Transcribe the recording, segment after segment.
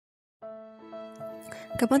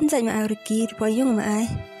Kapan dạy mà ai Riki đi bồi yung mà ai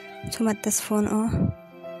cho mặt tas phone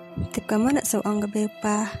tiếp cả mana sau ang gabe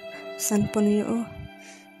pa san pun yo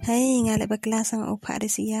hay ngale ba kelas ang opa de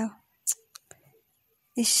siaw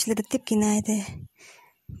ish le tip kinai de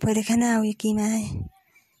boleh kana wiki mai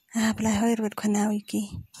bela hoir bet kana wiki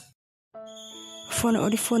phone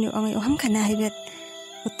di phone yo ang ham kana hibet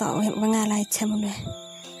utau wangalai chamune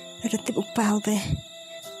le tip upau de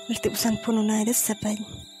le tip san pun unai de sapai.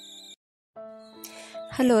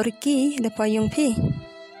 Halo Riki, lepas yung pi.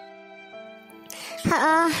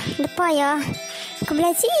 Lepas ya.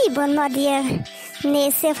 Kebelah bon mau dia.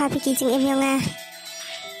 Ni siapa fikir jeng em yang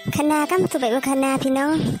Kana kam tu baik kana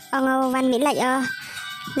pinong. Orang wan mit lagi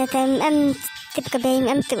Nanti em tip kebay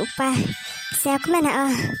em tip upah. Saya ke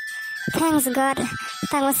mana Thanks God.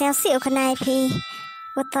 Tang saya siu kana pi.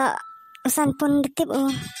 Utak usan pun tip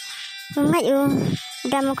Mai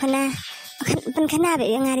udah mau kana. Pen kana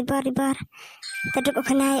baik yang ribor. Taduk ko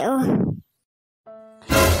kanay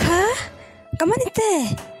Ha? Kaman ite?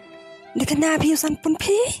 Di kanapi usan pun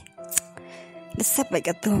pi? Desap baik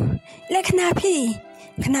tu. Le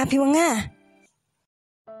kanapi wanga.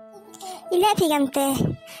 Ile pi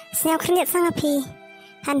gamte. Siap kernet sang pi.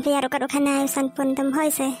 Han pi arokat kanay usan pun tam hoy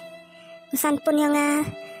se. Usan pun yang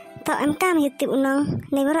to am kam YouTube unong.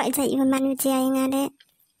 Ne baro jai man wijaya yang ade.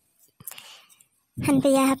 Han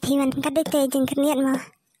pi ya pi man kadite jeng kernet mo.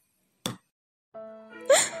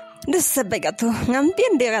 Desap baik tu.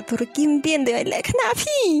 Ngampian dia tu. Kimpian dia. Le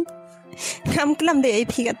kanapi. Ngam kelam dia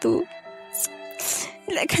pi tu.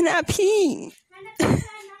 Le kanapi.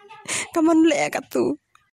 Kaman le tu.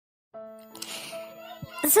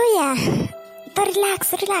 Zoya, to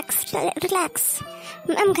relax.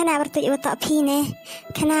 Em kana bertuju utak pi ne.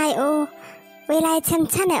 Kana wilai chan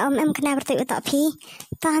em kana bertuju utak pi.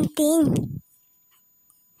 Tam ting.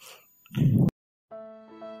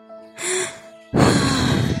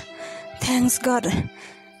 Thanks God.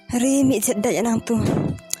 Rimi cedak yang tu.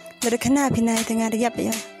 Dari kena pinai tengah riap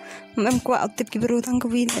ya. Mem kuat tip kibru tang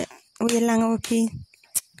kuwile. Wilang opi.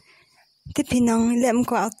 Tip pinang lem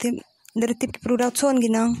kuat tip dari tip kibru dau chon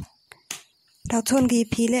ginang. Dau chon gi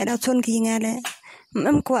pile dau chon gi ngale.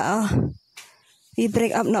 Mem kuat we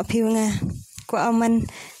break up nak piu nga. Kuat man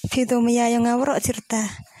piu tu maya yang ngawrok cerita.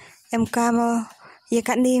 Em kamo ya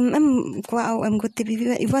kat ni em kuat em gutip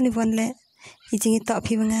Ivan le. Ijing itu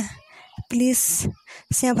piu nga. Please,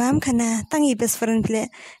 siapa ham kana tangi best friend ple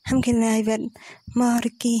ham kana ibet mau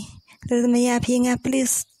Riki lalu maya pinga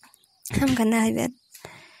please ham kana ibet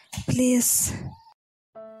please.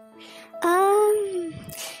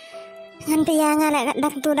 Nanti yang ngala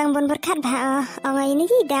dak tudang bon berkat ba orang ini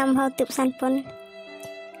ki dam hau tip san pun.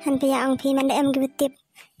 Nanti yang ang pi man em gitip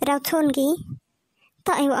rau thon gi.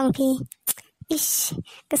 Tak ayo ang pi. Ish,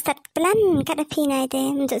 kesat pelan kada pi nai te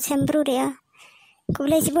untuk sembru dia. Ku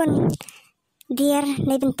boleh sibun. Dear,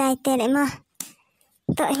 nay bentai tele mah.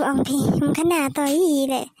 Tak ayo ang pi. Mukana to i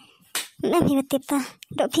le. Em hi betip ta.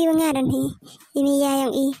 Dok pi wanga dan hi. Ini ya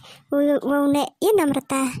yang i. Wau ne i nam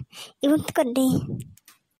rata. Ibu tukot de.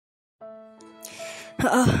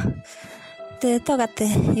 Te to kate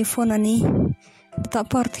i phone ni. To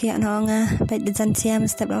port ya no nga baik de jan siam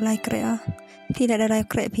step like kre. Pi le dai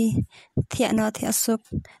kre pi. Tia no tia sup.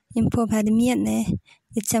 Impo ba de miet ne.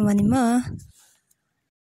 Ichamani ma.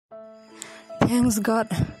 Thanks God.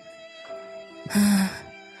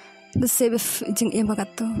 Desebe jing em bagat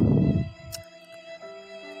tu.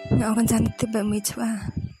 Orang jan tiba michwa.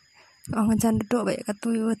 Orang jan duduk baik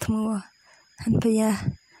katu yo temu. Han paya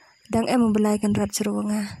dang em belaikan rat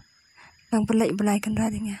cerunga. Dang belaikan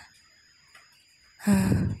radinga.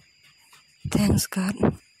 Thanks God.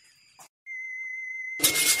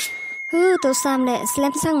 Tu sam le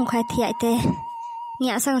slam sang khai thia te.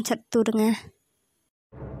 Nya sang chat tu denga.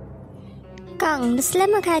 Kang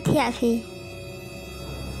slam khai thia phi.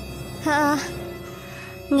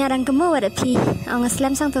 Ngarang kemo wada pi. Ang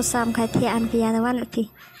slam sang tu sam khai thia an pia na wan pi.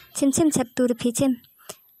 Chim chat tu pi chim.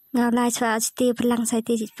 Ngau lai chwa sti pelang sai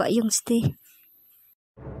ti pa yung sti.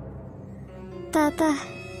 Tata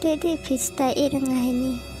de pi stai e denga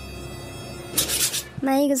ni.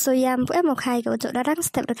 Mai ke Zoya pu em khai ko jo darang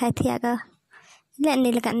step de khai thia ka. Le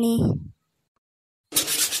ni le kan ni.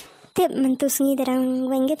 Tip man tu sngi darang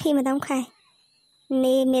wenge pi ma dam khai.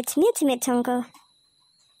 Ni met chong ko.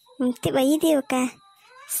 Tip ai dia ka.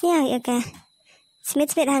 Sia ya ka.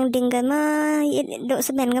 Smith hang ding ga ma do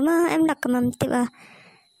semen ga ma em dak ka mam tip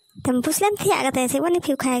Tam puslam thia ka te se wan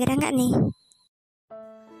phiu khai ga nga ni.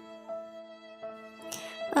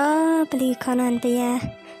 Beli konon pe ya.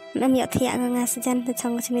 Em yo thia ga nga sajan te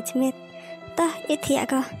chong Smith. Ta i thia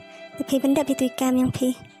ka. Te pi benda pi tu kam yang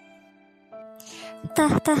pi. Ta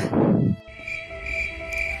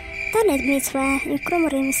Tonet mitwa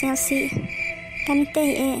yukromorim siasi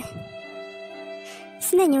kamite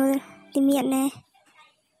Senenyo dimiatne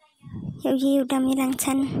Yau udam ilang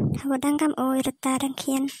chan Hawadang kam oi reta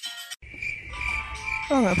rangkian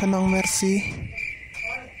Oh nggak penong merci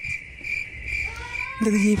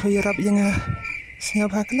Dari payarap yang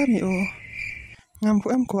siap haklam yo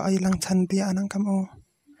Ngampu am ko ay lang chan dia anang kam o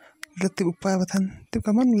Reti upaya batan Tip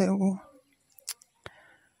kaman le o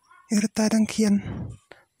Reta rangkian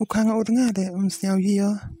Ukang o dengar de siap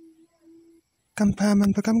yo Kam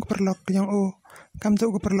paman pakam keperlok yang o Kam tu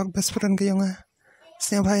keperlok best friend ke yang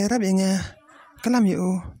siap payarap yang kalam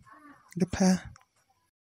yo Depa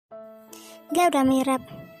Gau dah mirap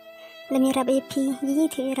Lemirap epi Gigi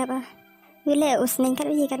ti mirap Wile usneng kat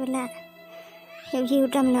wiji kat wila Yau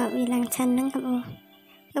udam na wilang chan nang kam o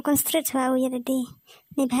Yau konstret wa u yadadi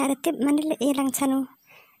Ni bahara tip mandil ilang chan o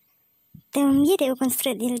Tem yede u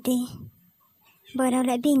konstret yadadi Boy daw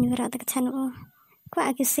la bin wira tak chan o Kwa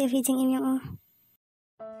aku save hijing im yang o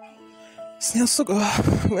Siap suk u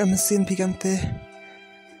mesin pi kamte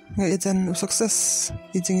Nggak ejan u sukses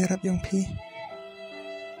hijing rap yang pi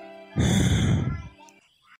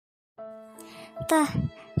Tah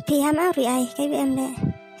pi ham au ri ai kai em le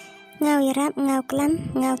Ngau yarap ngau klam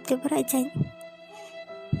ngau tip ra jai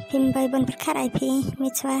Pim bay bon berkat ai pi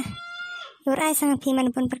mitwa Yor ai sang pi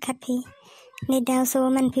man bon berkat pi Ni daw so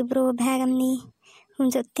man pi bro bahagam ni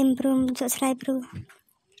Jok tim bro jok serai bro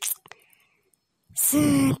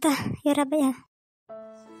Tah yarap ya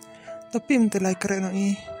Tapi mentelai keren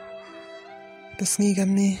i Resmi gam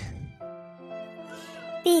ni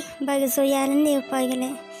Pi bagi Zoya lende upay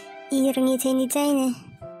gale I rengi ni jai ne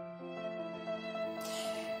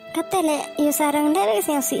Katele yo sarang lebe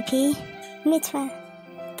siang si pi Mitwa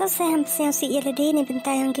To se ham siang si yeladi ni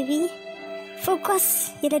bentai yang kiwi Fokus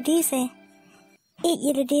yeladi se Ik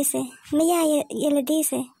yeladi se Maya yeladi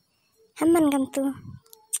se Haman gam tu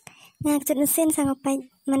Ngak jut sen sang upay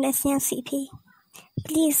Manda siang si pi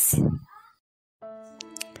Please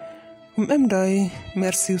Em đòi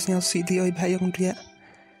merci nhau sĩ đi ơi bài ông dia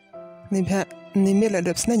ni mẹ lại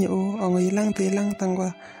đẹp snai nhủ ông ấy lang tê lang tăng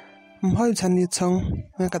qua hỏi chân như chồng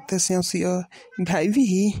mà cắt tê nhau sĩ ơi bài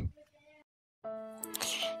vì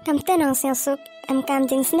Kam tên ông siang suk em cam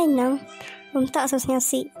jeng snai nong tạo so siang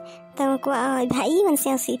si Tang qua oi bài man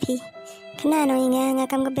siang si pi Kena no nga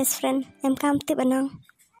kam ka best friend em cam tip anong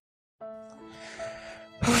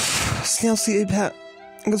nhau sĩ ơi bài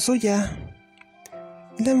Zoya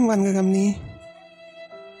Ilam wan ga gam ni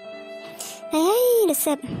Ay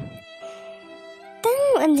resep Tang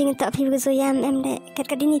em jing tak pi Zoya em de kat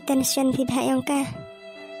kadini tension pi bha yang ka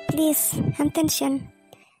Please ham tension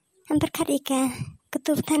Ham berkat ika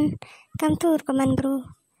Ketup tan kam tur kaman bro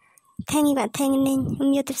Thangi ba thang nen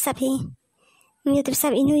YouTube sap hi YouTube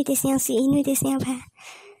sap inui tis yang si inui tis yang bha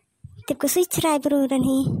Tip ko switch try bro dan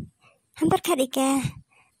hi Ham berkat ika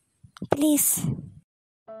Please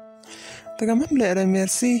Tagam em lại rồi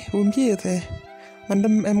merci gì thế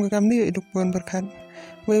mandem em gam ni iduk bon berkat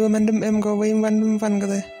we mandem em go we mandem van ga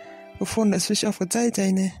de phone switch off cái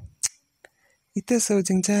jai ne ite so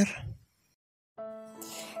jingjar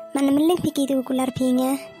Mana meling piki tu kular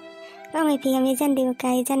pinya Bangai pi kami jan di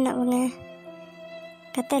kai jan nak nga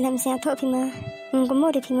Kata lam siang thok pi ma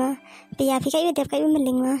Ngomo di pi ma Piya pi kai dep kai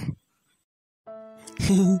meling ma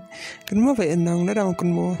Kan mo vậy nong na daw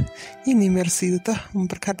kun mo ini merci ta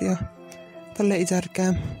berkat ya Tala ijar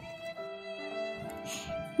kam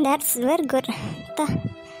That's very good Tah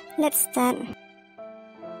let's start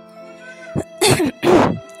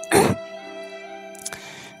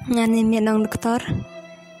Ngani miat nong doktor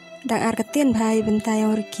Dang ar ketien bahai bentai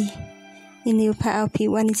yang Riki Ini upah au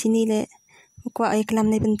pi wani sini le Ukwa ay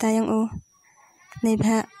kelam ni bentai yang o Ni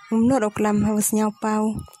bah umnot o kelam hawas nyau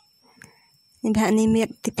pau Ni bah ni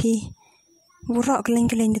miat tipi Burok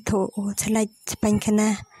keling-keling di to o Chalai cepang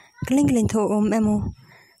kena Keling-keling to om emo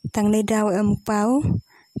Tang ni daw pau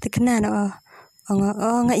Tekena na o Ongo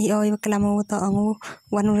nga i oi kelam o to ongo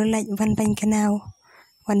Wan ulai wan pang kenau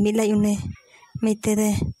Wan milai une Mete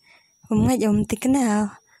de Ngay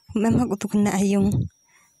tekena Mem hak untuk kena ayung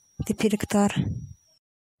Tipi doktor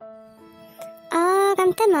Kam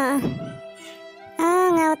tema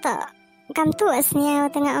Ngau to Kam tu asnya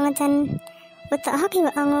tengah ongo jan Utok hoki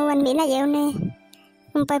wa ongo wan milai ya une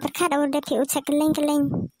Umpai berkat au depi ucak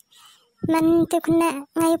keling-keling Man tu kena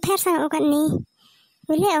ngayu per sang ukat ni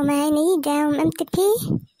Wile o mai ni daw em tipi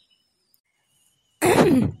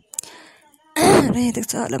Raya tak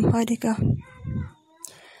soalam hoi dika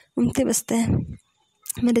Umti baste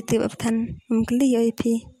Meditip aptan Umkeli yo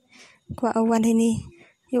ipi Kwa awan ini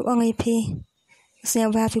Yuk ong ipi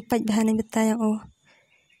Usnya wafi paj bahani betayang o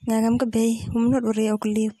ngam ke bay umnot ore o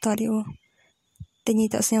kli tori o tenyi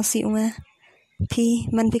tak siang si unga pi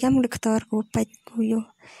man pi kam lektor ko pat ko yo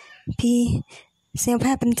pi siang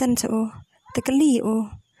pa pencan so tekeli o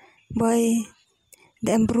boy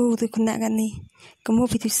dem bro tu kuna gani kamu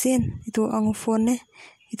pitu sen itu ang phone ne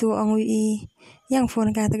itu ang i yang phone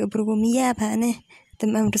ka ta bro miya pa ne tem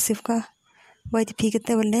am receive ka boy ti pi ke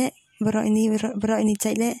te wale bro ini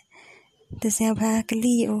chai le te siang pa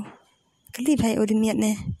keli bai o di miat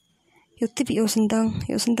ne yo tipi yo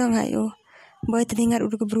sendang hai o boy telingat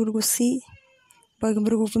udah keburu si boy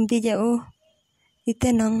keburu pempi ja o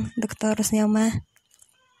itenang dokter nyama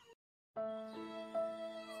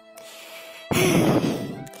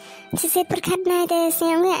Sisi perkat na de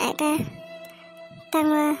siang ya ka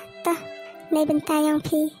tangwa ta nei bentai yang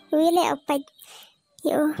pi wile opat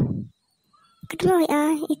yo kedua ya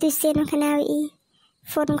itu sen kanawi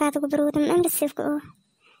phone ka tu keburu tem am receive ko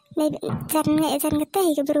nei jan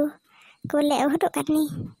ketai keburu ko le o dok kat ni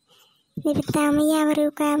nei bentai me ya baru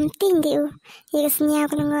kam tinggi o ye kesnya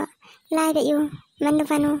ko ngo lai de yo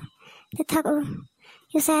mandavano tetak o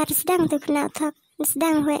yo sar sedang tu kena tak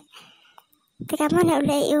sedang we Teka mana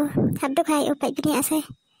ulai yo habdok hai o pai bini ase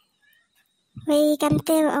wei kam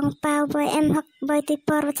te ong pau boy em hok boy ti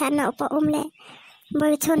por chana opo le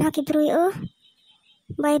boy chon haki brui o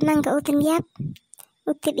boy mang ka utin yap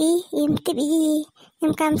utibi im tibi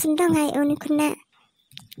im kam sendong hai o ni kuna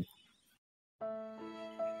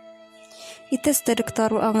ites te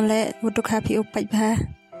doktor ong le wuduk hapi o pai ba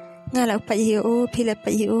ngala o pai o pile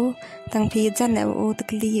pai o tang pi jan le o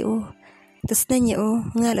tekli o Tesnanya o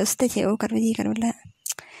ngala ustache o karwi karwala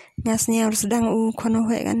ngasnya harus sedang o kono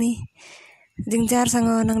he gani jingjar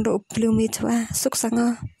sango nang do plumi chwa suk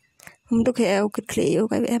sango umduk he o kitle o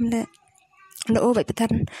kai em le do o bai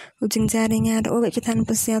petan o jingjar nga do o bai petan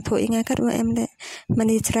pasya tho inga kar wa em le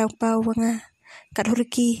mani chra pau wanga kat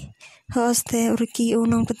Riki hoste Riki o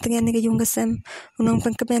nong pentengan ni yung gasam nong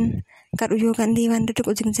pengkeben kat uyo kan di wan do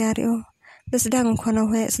o jingjar o sedang kono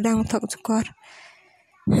he sedang thok chukor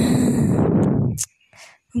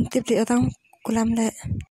Untip di otang kulam le.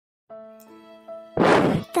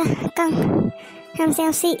 ta kang ham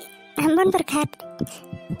siang si hambon perkat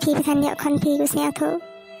pi petan ya kon pi ku sia tho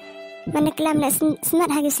manek lam le snat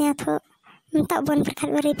ha ku sia tho mentak bon perkat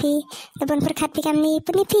wari pi bon perkat pi kam ni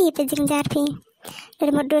peni pi pe jingjar pi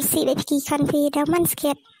dari modor si be pi kon pi daman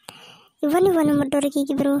sket iwan modor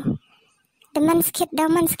ki bro daman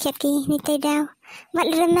sket ki ni te daw mat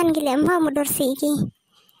reman gile mo modor si ki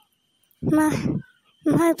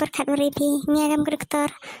Mahal perkat uripi, nyagam doktor,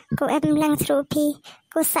 ko em lang serupi,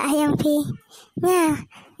 ko sayang pi, nya,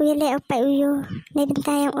 wile opa uyu, ne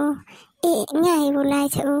bintayang o, nya ibu lai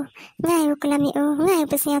o, nya ibu kelami o, nya ibu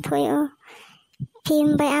pesnya thoi o, pi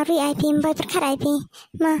mbai ari ai pi mbai perkat ai pi,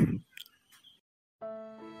 ma.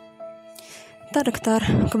 Ta doktor,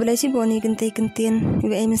 ko belai si boni gentin,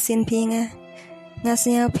 ibu ai mesin pi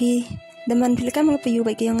ngasnya pi, deman pil kam ngapi yu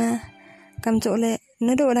bagi nga, kam cole,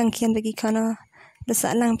 nado orang kian bagi kana.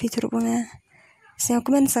 Desa lang pi curug nga siang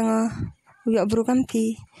kumen sango uyo bru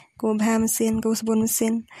kampi ko bha mesin ko sabun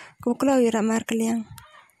mesin ko klau yura mar kaliang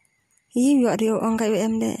yo rio ong kai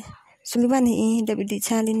em de suluban hi de di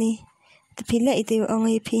chali ni te pile ite ong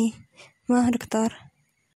pi ma doktor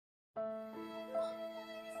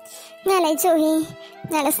Ngalai chu hi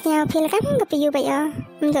ngalas nya pil kam ko pi yu ba ya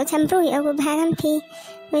mdo champru yo ko bha kampi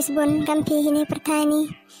wis bon kampi ni pertani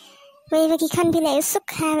wei bagi kan pile suk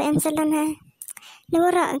ha em salon ha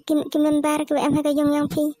Nora kimembar ke em ha yung yang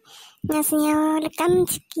pi ngasnya lekam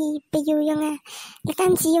ki pe yu yang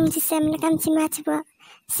lekam ci yung ci sem lekam ci ma ci ba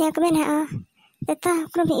sia ko ben ha ta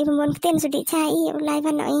kro mi ibon ten su di chai lai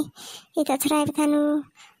ban noi ita trai betanu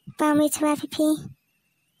pa mi chwa pi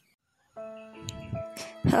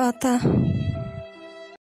ta